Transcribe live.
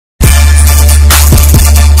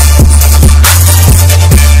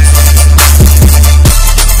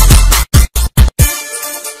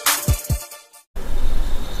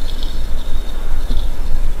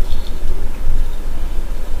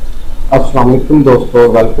अस्सलाम वालेकुम दोस्तों,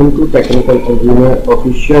 welcome to technical engineer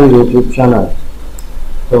official YouTube channel.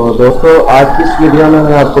 तो दोस्तों, आज की इस वीडियो में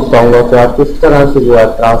मैं आपको बताऊंगा कि आप किस तरह से जो है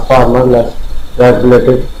ट्रांसफार्मरलेस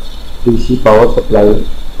रेगुलेटेड डीसी पावर सप्लाई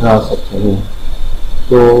बना सकते हैं।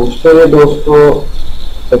 तो उसके लिए दोस्तों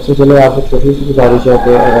सबसे पहले आपको छोटी सी गुजारिश है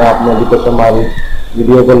कि अगर आपने अभी तक हमारी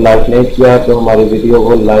वीडियो को लाइक नहीं किया तो हमारी वीडियो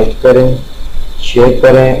को लाइक करें, शेयर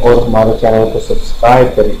करें और हमारे चैनल को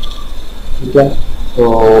सब्सक्राइब करें, ठीक है।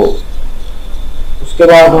 तो उसके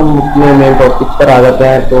बाद हम अपने मेन टॉपिक पर आ जाते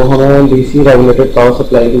हैं। तो हमें डीसी रेगुलेटेड पावर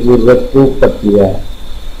सप्लाई की ज़रूरत क्यों पड़ती है?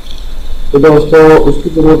 तो दोस्तों उसकी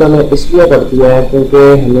ज़रूरत हमें इसलिए पड़ती है क्योंकि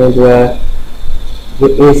हमें जो है जो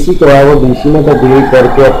एसी को है वो डीसी में तब्दील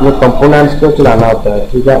करके अपने कंपोनेंट्स को चलाना होता है,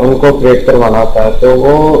 ठीक है, उनको ऑपरेट करवाना होता है। तो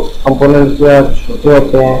वो कंपोनेंट्स जो है छोटे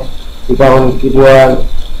होते हैं, ठीक है, उनकी जो है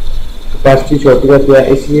कैपेसिटी छोटी होती है,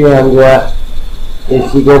 इसलिए हम जो है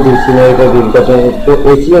एसी को डीसी में तब्दील करते हैं। जो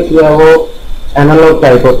एसी होती है वो एनालॉग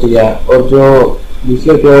टाइप होती है और जो डीसी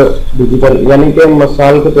होती है डिजिटल, यानी कि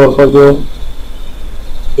मिसाल के तौर पर जो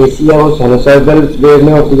एसी है वो साइनोसॉइडल वेव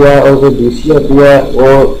में होती है और जो डीसी होती है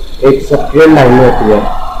वो एक स्ट्रेट लाइन में होती है,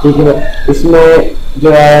 ठीक है। इसमें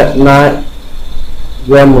जो है ना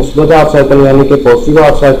जो है मुस्बत हाफ साइकिल यानी कि पॉजिटिव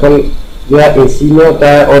हाफ साइकिल जो है एसी में होता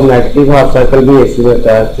है और नेगेटिव हाफ साइकिल भी एसी में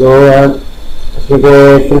होता है। जो है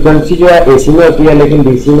उसमें फ्रिक्वेंसी जो है एसी में होती है लेकिन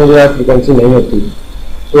डीसी में जो है फ्रिक्वेंसी नहीं होती।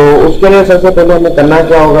 तो उसके लिए सबसे पहले हमें करना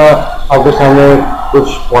क्या होगा, आपके सामने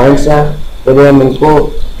कुछ पॉइंट्स हैं, पहले हम इनको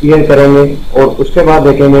क्लियर करेंगे और उसके बाद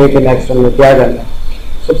देखेंगे कि नेक्स्ट हमें क्या करना है।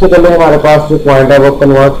 सबसे पहले हमारे पास जो पॉइंट है वो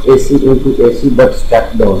convert AC into AC but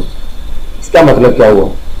step down. इसका मतलब क्या हुआ?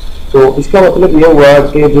 तो इसका मतलब ये हुआ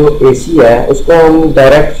कि जो एसी है उसको हम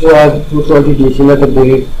डायरेक्ट जो है 220 डीसी में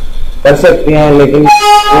तब्दील कर सकते हैं, लेकिन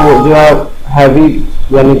वो जो है हैवी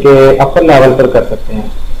यानी कि अपर लेवल पर कर सकते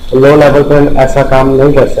हैं, लो लेवल पर ऐसा काम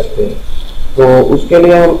नहीं कर सकते। तो उसके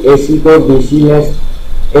लिए हम एसी को डीसी में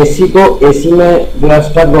एसी में जो है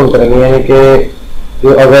स्टेप डाउन करेंगे, यानी कि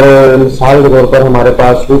जो अगर मिसाल के तौर पर हमारे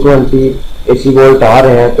पास 220 एसी वोल्ट आ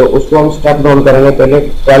रहे हैं तो उसको हम स्टेप डाउन करेंगे पहले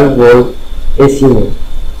 12 वोल्ट एसी में,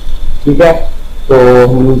 ठीक है। तो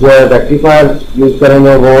हम जो है रेक्टिफायर यूज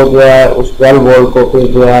करेंगे, वो जो है उस 12 वोल्ट को फिर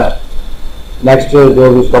जो है नेक्स्ट जो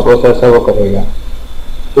भी उसका प्रोसेस है वो करेगा।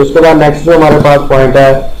 तो उसके बाद नेक्स्ट जो हमारे पास पॉइंट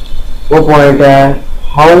है वो पॉइंट है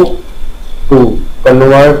how to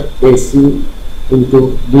convert AC into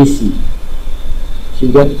DC,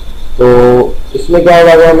 ठीक है। तो इसमें क्या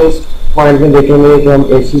होगा, हम इस पॉइंट में देखेंगे कि हम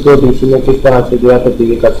एसी को डीसी में किस तरह से जो है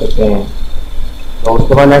तब्दील कर सकते हैं। तो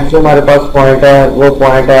उसके बाद नेक्स्ट हमारे पास पॉइंट है वो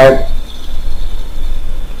पॉइंट है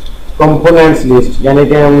कंपोनेंट्स लिस्ट, यानी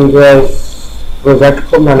कि हम जो है प्रोजेक्ट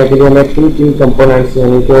को बनाने के लिए हमें किन किन कंपोनेंट्स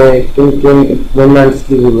यानी कि किन किन इक्विपमेंट्स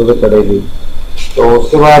की जरूरत पड़ेगी। तो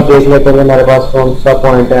उसके बाद देख लेते हैं हमारे पास कौन सा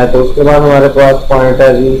पॉइंट है। तो उसके बाद हमारे पास पॉइंट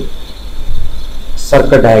है जी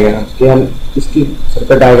सर्किट डायग्राम, कि हम इसकी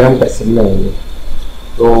सर्किट डायग्राम कैसे बनाएंगे।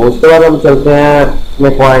 तो उसके बाद हम चलते हैं अपने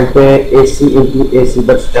पॉइंट पे AC into AC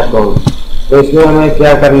but step down. तो इसमें हमें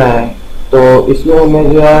क्या करना है, तो इसमें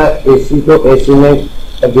हमें जो है एसी को एसी में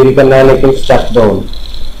तब्दील करना है लेकिन स्टेप डाउन,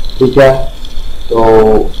 ठीक है। तो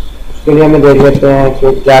उसके लिए हमें देख लेते हैं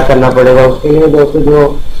कि क्या करना पड़ेगा। उसके लिए दोस्तों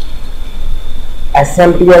जो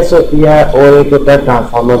एसएमपीएस होती है और एक होता है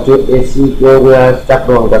ट्रांसफार्मर जो एसी को जो है स्टेप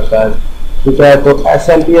डाउन करता है, ठीक है। तो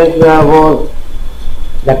एसएमपीएस जो है वो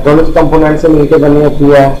इलेक्ट्रॉनिक्स कंपोनेंट से मिलकर बनी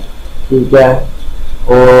होती है, ठीक है।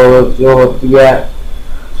 और जो होती है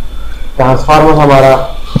ट्रांसफार्मर हमारा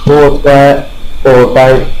वो होता है कोर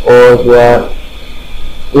टाइप, और जो है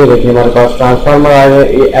ये देखिए हमारे पास ट्रांसफार्मर आ गए।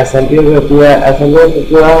 ये एसएमपीएस होती है, एसएमपीएस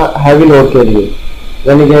जो है हैवी लोड के लिए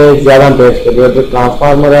यानी कि ज़्यादा बेस के लिए। जो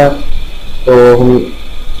ट्रांसफार्मर है तो हम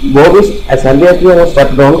वो भी एसएमपीएस जो है वो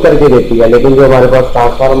स्टेप डाउन करके देती है, लेकिन जो हमारे पास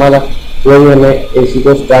ट्रांसफार्मर है वो भी हमें एसी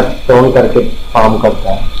को स्टेप डाउन करके काम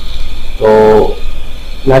करता है। तो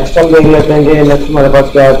नेक्स्ट हम देख लेते हैं कि नेक्स्ट हमारे पास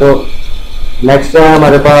क्या है। तो नेक्स्ट है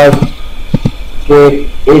हमारे पास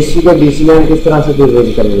कि एसी को डीसी में किस तरह से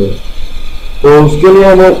डिवाइड करेंगे। तो उसके लिए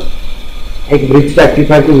हमें एक ब्रिज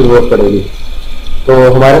रेक्टिफायर की जरूरत पड़ेगी। तो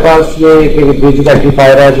हमारे पास ये एक ब्रिज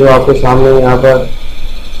रेक्टिफायर है जो आपके सामने यहाँ पर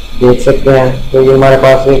देख सकते हैं। तो ये हमारे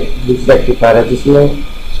पास एक ब्रिज रेक्टिफायर है जिसमें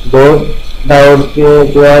दो डायोड के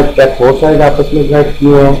जो है कैथोड साइड आपस में कनेक्ट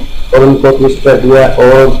किए हैं और उनको ट्विस्ट कर दिया,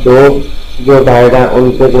 और दो जो डायोड हैं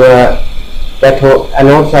उनको जो है कैथोड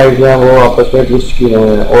एनोड साइड जो है वो आपस में ट्विस्ट किए हुए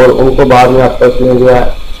हैं और उनको बाद में आपस में जो है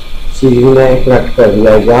सीरीज में कनेक्ट कर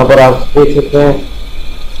दिया है, जहाँ पर आप देख सकते हैं।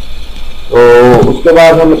 तो उसके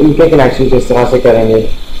बाद हम इनके कनेक्शन किस तरह से करेंगे।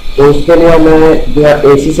 तो उसके लिए हमें जो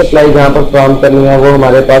है एसी सप्लाई जहाँ पर प्राप्त करनी है वो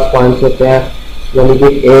हमारे पास पॉइंट्स होते हैं यानी कि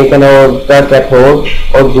एक एनोड का कैथोड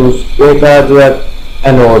और दूसरे का जो है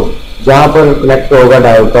एनोड जहाँ पर कनेक्ट होगा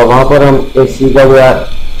डायोड का, वहाँ पर हम एसी का जो है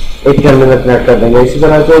एक टर्मिनल कनेक्ट कर देंगे। इसी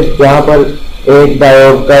तरह से जहाँ पर एक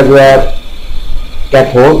डायोड का जो है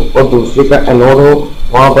कैथोड और दूसरे का एनोड हो,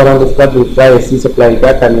 वहाँ पर हम इसका दूसरा एसी सप्लाई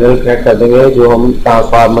का टर्मिनल कनेक्ट कर देंगे, जो हम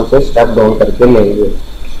ट्रांसफार्मर से स्टेप डाउन करके लेंगे।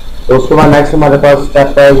 तो उसके बाद नेक्स्ट हमारे पास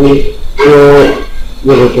स्टेप है जी,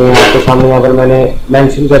 ये देखिए आपके सामने यहाँ पर मैंने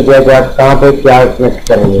मेंशन कर दिया कि आप कहाँ पे क्या कनेक्ट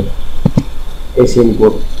करेंगे एसी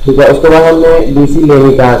इनपुट, ठीक है। उसके बाद हमने डीसी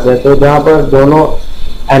लेनी कहाँ से, तो जहाँ पर दोनों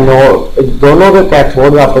एनोड दोनों के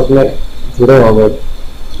कैथोड आपस में जुड़े होंगे,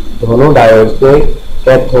 दोनों डायोड के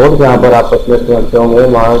कैथोड जहाँ पर आपस में कनेक्ट होंगे,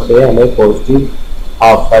 वहाँ से हमें पॉजिटिव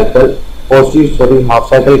हाफ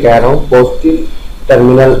साइकिल कह रहा हूँ, पॉजिटिव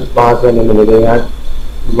टर्मिनल वहाँ से हमें मिलेगा,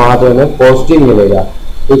 वहाँ पे हमें पॉजिटिव मिलेगा,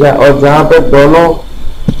 ठीक है। और जहाँ पर दोनों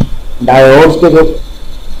डायोड्स के जो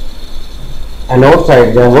एनोड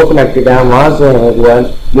साइड जो है वो कनेक्टेड है, वहाँ से हमें जो है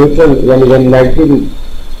न्यूट्रल यानी नेगेटिव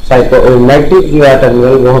जो है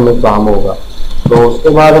टर्मिनल वो हमें काम होगा। तो उसके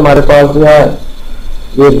बाद हमारे पास जो है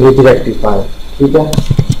ये ब्रिज रेक्टिफायर, ठीक है।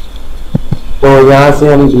 तो यहाँ से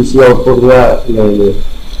हम डीसी आउटपुट जो है लेंगे।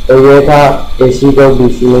 तो ये था एसी को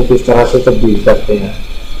डीसी में किस तरह से तब्दील करते हैं।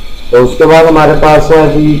 तो उसके बाद हमारे पास है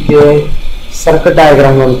जी कि सर्किट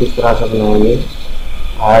डायग्राम हम किस तरह से बनाएंगे।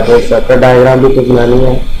 तो सर्किट डायग्राम भी तो बनानी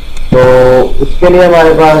है, तो उसके लिए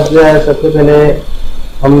हमारे पास जो है सबसे पहले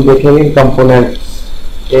हम देखेंगे कंपोनेंट्स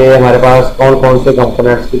के हमारे पास कौन कौन से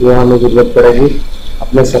कंपोनेंट्स की जो है हमें जरूरत पड़ेगी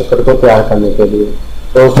अपने सर्किट को तैयार करने के लिए।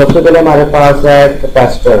 तो सबसे पहले हमारे पास है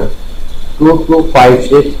कैपेसिटर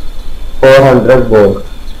 2256 400 वोल्ट,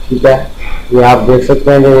 ठीक है। ये आप देख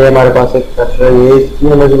सकते हैं कि ये हमारे पास एक कैपेसिटर है, ये इसकी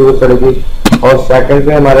हमें जरूरत पड़ेगी। और सेकंड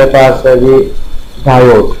पे हमारे पास है जी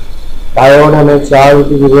डायोड हमें 4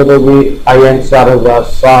 की जरूरत होगी, IN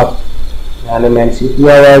 4007 मैंने मेंशन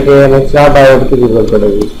किया हुआ है कि हमें 4 डायोड की जरूरत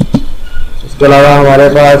पड़ेगी। इसके अलावा हमारे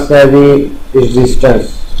पास है जी रेजिस्टेंस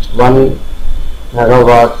 1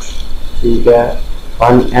 मेगावाट, ठीक है,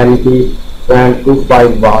 1 MP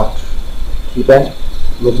 25 वाट, ठीक है,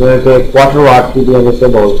 मतलब कि क्वार्टर वाट की भी हम इसे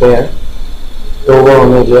बोलते हैं। तो वो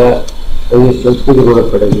हमें जो है रेजिस्टेंस की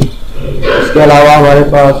जरूरत पड़ेगी। इसके अलावा हमारे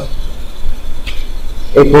पास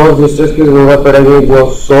एक और रेजिस्टेंस की जरूरत पड़ेगी जो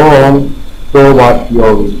 100 ओम 2 वाट की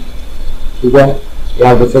होगी, ठीक है।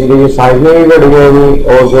 यहाँ देखेंगे ये साइज में भी बड़ी होगी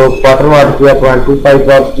और जो क्वार्टर वाट की है 25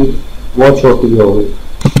 वाट की वो छोटी होगी।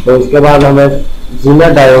 तो इसके बाद हमें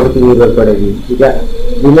जीनर डायोड की जरूरत पड़ेगी, ठीक है।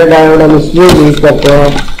 जीनर डायोड हम इसलिए यूज करते हैं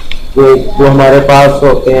कि जो हमारे पास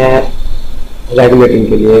होते हैं रेगुलेटिंग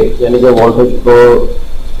के लिए, यानी कि वोल्टेज को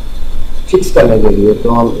फिक्स करने के लिए, तो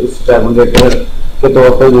हम इस रेगुलेटर के तौर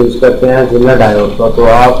पर यूज करते हैं जीनर डायोड का। तो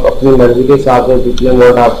आप अपनी मर्जी के हिसाब से जितने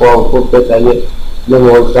वोल्ट आपको आउटपुट पे चाहिए उतने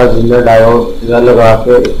वोल्ट का जीनर डायोड लगा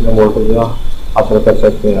के उसमें वोल्टेज हासिल कर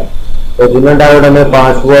सकते हैं। तो जीनर डायोड हमें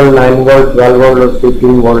 5 वोल्ट 9 वोल्ट 12 वोल्ट और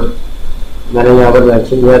 15 वोल्ट मैंने यहाँ पर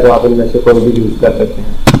मेंशन किया, तो आप इनमें से कोई भी यूज कर सकते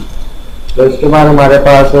हैं। तो इसके बाद हमारे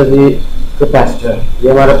पास है जी कैपेसिटर,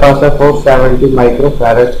 ये हमारे पास है 470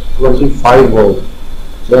 माइक्रोफैरड 25 वोल्ट।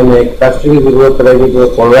 तो हमें एक कैपेसिटर की जरूरत पड़ेगी जो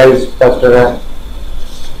पोलराइज्ड कैपेसिटर है।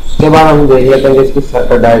 उसके बाद हम देख लेते हैं कि इसकी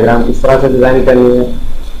सर्किट डायग्राम किस तरह से डिजाइन करनी है।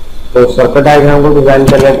 तो सर्किट डायग्राम को डिजाइन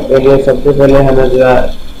करने के लिए सबसे पहले हमें जो है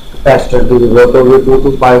कैपेसिटर की जरूरत होगी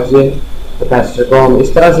 225 से। कैपेसिटर को हम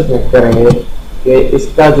इस तरह से कनेक्ट करेंगे कि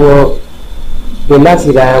इसका जो पहला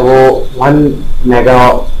सिरा है वो 1 मेगा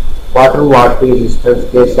क्वार्टर वाट की रेजिस्टेंस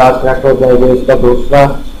के साथ कनेक्ट हो जाएगा, इसका दूसरा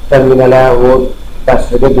टर्मिनल है वो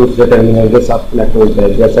कैपेसिटर के दूसरे टर्मिनल के साथ कनेक्ट हो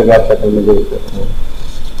जाएगा, जैसा कि आप शक्ल में देख सकते हैं।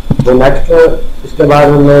 तो नेक्स्ट इसके बाद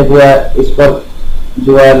हमने जो है इस पर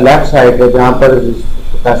जो है लेफ्ट साइड पे जहाँ पर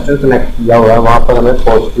कैपेसिटर कनेक्ट किया हुआ है वहाँ पर हमें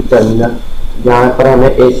पॉजिटिव टर्मिनल, जहाँ पर हमें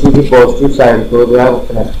एसी की पॉजिटिव साइड को जो है वो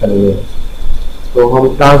कनेक्ट करेंगे। तो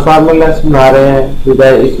हम ट्रांसफार्मर लेस बना रहे हैं, ठीक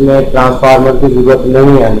है, इसमें ट्रांसफार्मर की जरूरत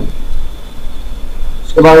नहीं है।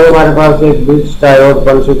 उसके बाद हमारे पास एक ब्रिज डायोड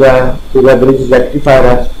बन चुका है, ठीक है, ब्रिज रेक्टिफायर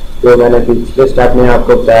है जो मैंने पिछले स्टेप में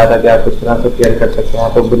आपको बताया था कि आप किस तरह से केयर कर सकते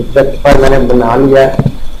हैं। तो ब्रिज रेक्टिफायर मैंने बना लिया है।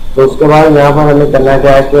 तो उसके बाद यहाँ पर हमें करना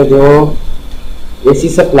क्या है कि जो एसी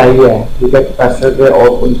सप्लाई है, ठीक है, कैपेसिटर के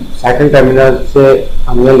और सेकंड टर्मिनल से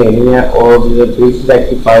हमने लेनी है और ब्रिज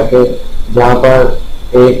रेक्टिफायर के जहाँ पर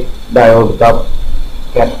एक डायोड का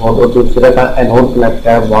कैथोड और दूसरे का एनोड कनेक्ट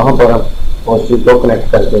है वहाँ पर हम पॉजिटिव को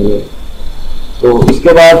कनेक्ट कर देंगे। तो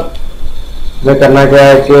इसके बाद हमें करना क्या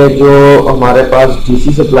है कि जो हमारे पास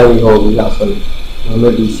डीसी सप्लाई होगी असल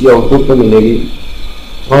हमें डीसी आउटपुट तो मिलेगी,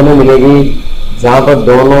 वो हमें मिलेगी जहाँ पर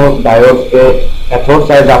दोनों डायोड के कैथोड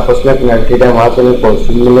साइड आपस में कनेक्टेड है, वहाँ से हमें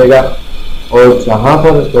पॉजिटिव मिलेगा, और जहाँ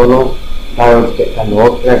पर दोनों डायोड के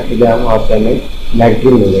एनोड कनेक्टेड है वहाँ से हमें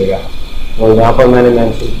नेगेटिव मिलेगा। तो यहाँ पर मैंने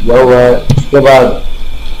मेंशन किया हुआ है। उसके बाद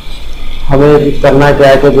हमें करना क्या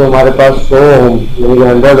है कि जो हमारे पास 100 ओम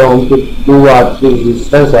यानी 100 ओम की 2 वाट की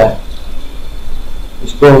रेजिस्टेंस है,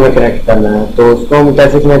 इसको हमें कनेक्ट करना है। तो उसको हम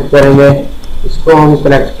कैसे कनेक्ट करेंगे? इसको हम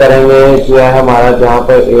कनेक्ट करेंगे जो है हमारा जहाँ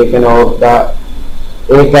पर एक एनोड का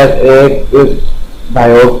एक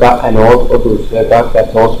डायोड का एनोड और दूसरे का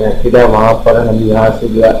कैथोड कनेक्टेड है, वहाँ पर हम यहाँ से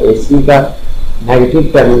जो है AC का नेगेटिव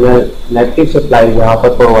टर्मिनल नेगेटिव सप्लाई यहाँ पर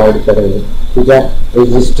प्रोवाइड करेंगे, ठीक है,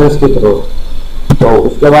 रेजिस्टेंस के थ्रू। तो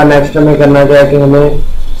उसके बाद नेक्स्ट हमें करना क्या है कि हमें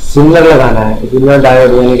सिग्नल लगाना है, सिग्नल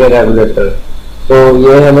डायोड यानी कि रेगुलेटर। तो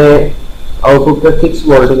ये हमें आउटपुट पे फिक्स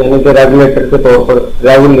वोल्टेज यानी कि रेगुलेटर के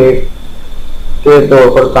तौर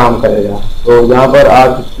पर काम करेगा। तो यहाँ पर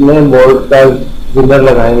आप जितने वोल्ट का सिग्नल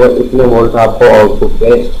लगाएंगे उतने वोल्ट आपको आउटपुट पे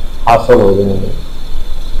हासिल हो जाएंगे।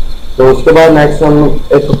 तो उसके बाद नेक्स्ट हम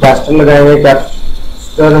एक कैपेसिटर लगाएंगे।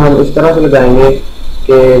 कैपेसिटर हम इस तरह से लगाएंगे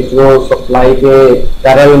कि जो सप्लाई के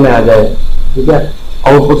पैरेलल में आ जाए, ठीक है,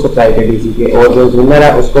 आउटपुट सप्लाई के DC के, और जो सिग्नल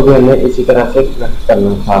है उसको भी हमें इसी तरह से कनेक्ट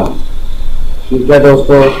करना था, ठीक है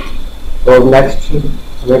दोस्तों। तो नेक्स्ट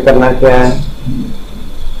हमें करना क्या है?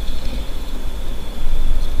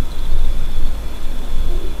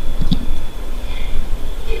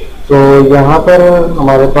 तो यहाँ पर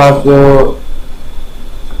हमारे पास जो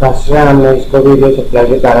कैपेसिटर है, हमने इसको भी जो सप्लाई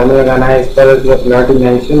के तार में लगाना है। इस पर जो प्लॉट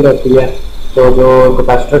मेंशन रहती है, तो जो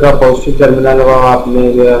कैपेसिटर का पॉजिटिव टर्मिनल होगा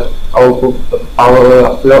आपने जो आउटपुट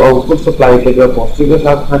सप्लाई के जो पॉजिटिव के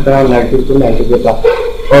साथ रखना है, नेगेटिव टू नेगेटिव के साथ।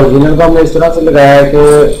 और जिनर को हमने इस तरह से लगाया है कि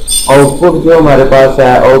आउटपुट जो हमारे पास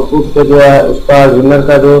है, आउटपुट के जो है उसका जिनर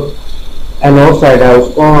का जो एनोड साइड है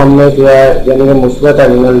उसको हमने जो है यानी कि मुस्बत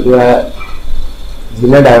टर्मिनल जो है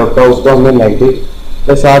जिनर डायोड का, उसको हमने नेगेटिव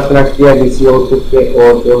के साथ कनेक्ट किया DC आउटपुट के,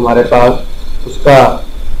 और जो हमारे पास उसका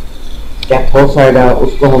कैथोड साइड है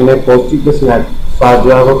उसको हमने पॉजिटिव के साथ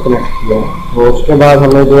जो है वो कनेक्ट किया। तो उसके बाद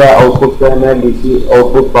हमें जो है आउटपुट पे हमें DC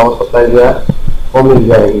आउटपुट पावर सप्लाई जो है वो मिल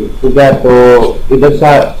जाएगी, ठीक है। तो इधर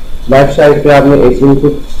से लेफ्ट साइड पे आपने AC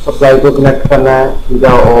इनपुट सप्लाई को कनेक्ट करना है, ठीक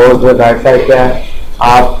है, और जो राइट साइड पे है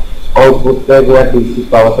आप आउटपुट पे जो है DC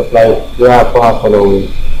पावर सप्लाई जो है आपको हासिल होगी।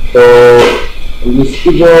 तो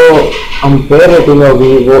इसकी जो एम्पेयर रेटिंग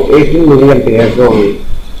होगी वो 18 मिली एम्पेयर होगी।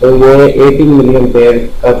 तो ये 18 मिली एम्पेयर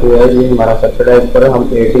का जो है ये हमारा सर्किट है। इस पर हम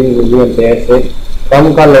 18 मिली एम्पेयर से कम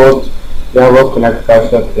का लोड जो है वो कनेक्ट कर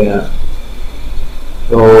सकते हैं।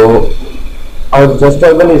 तो और जस्ट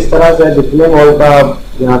अगर इस तरह से जितने वोल्ट का आप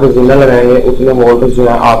यहाँ पे जिंदा लगाएंगे उतने वोल्ट जो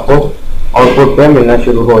है आपको आउटपुट पे मिलना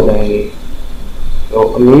शुरू हो जाएंगे। तो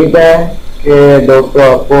उम्मीद है कि दोस्तों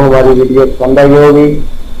आपको हमारी वीडियो पसंद आई होगी।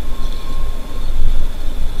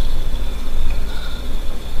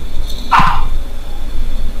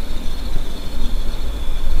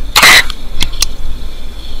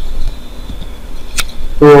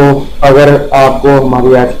 तो अगर आपको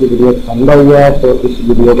हमारी आज की वीडियो पसंद आई है तो इस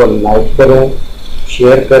वीडियो को लाइक करें,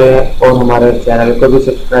 शेयर करें और हमारे चैनल को भी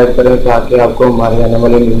सब्सक्राइब करें ताकि आपको हमारे आने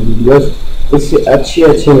वाली न्यू वीडियोस इससे अच्छी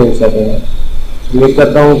मिल सकें। उम्मीद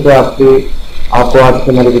करता हूँ कि आपको आज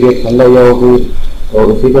की हमारी वीडियो पसंद आई होगी। तो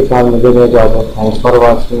उसी के साथ मुझे थैंक्स फॉर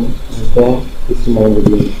वॉचिंग, मिलते हैं इस नई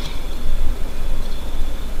वीडियो में।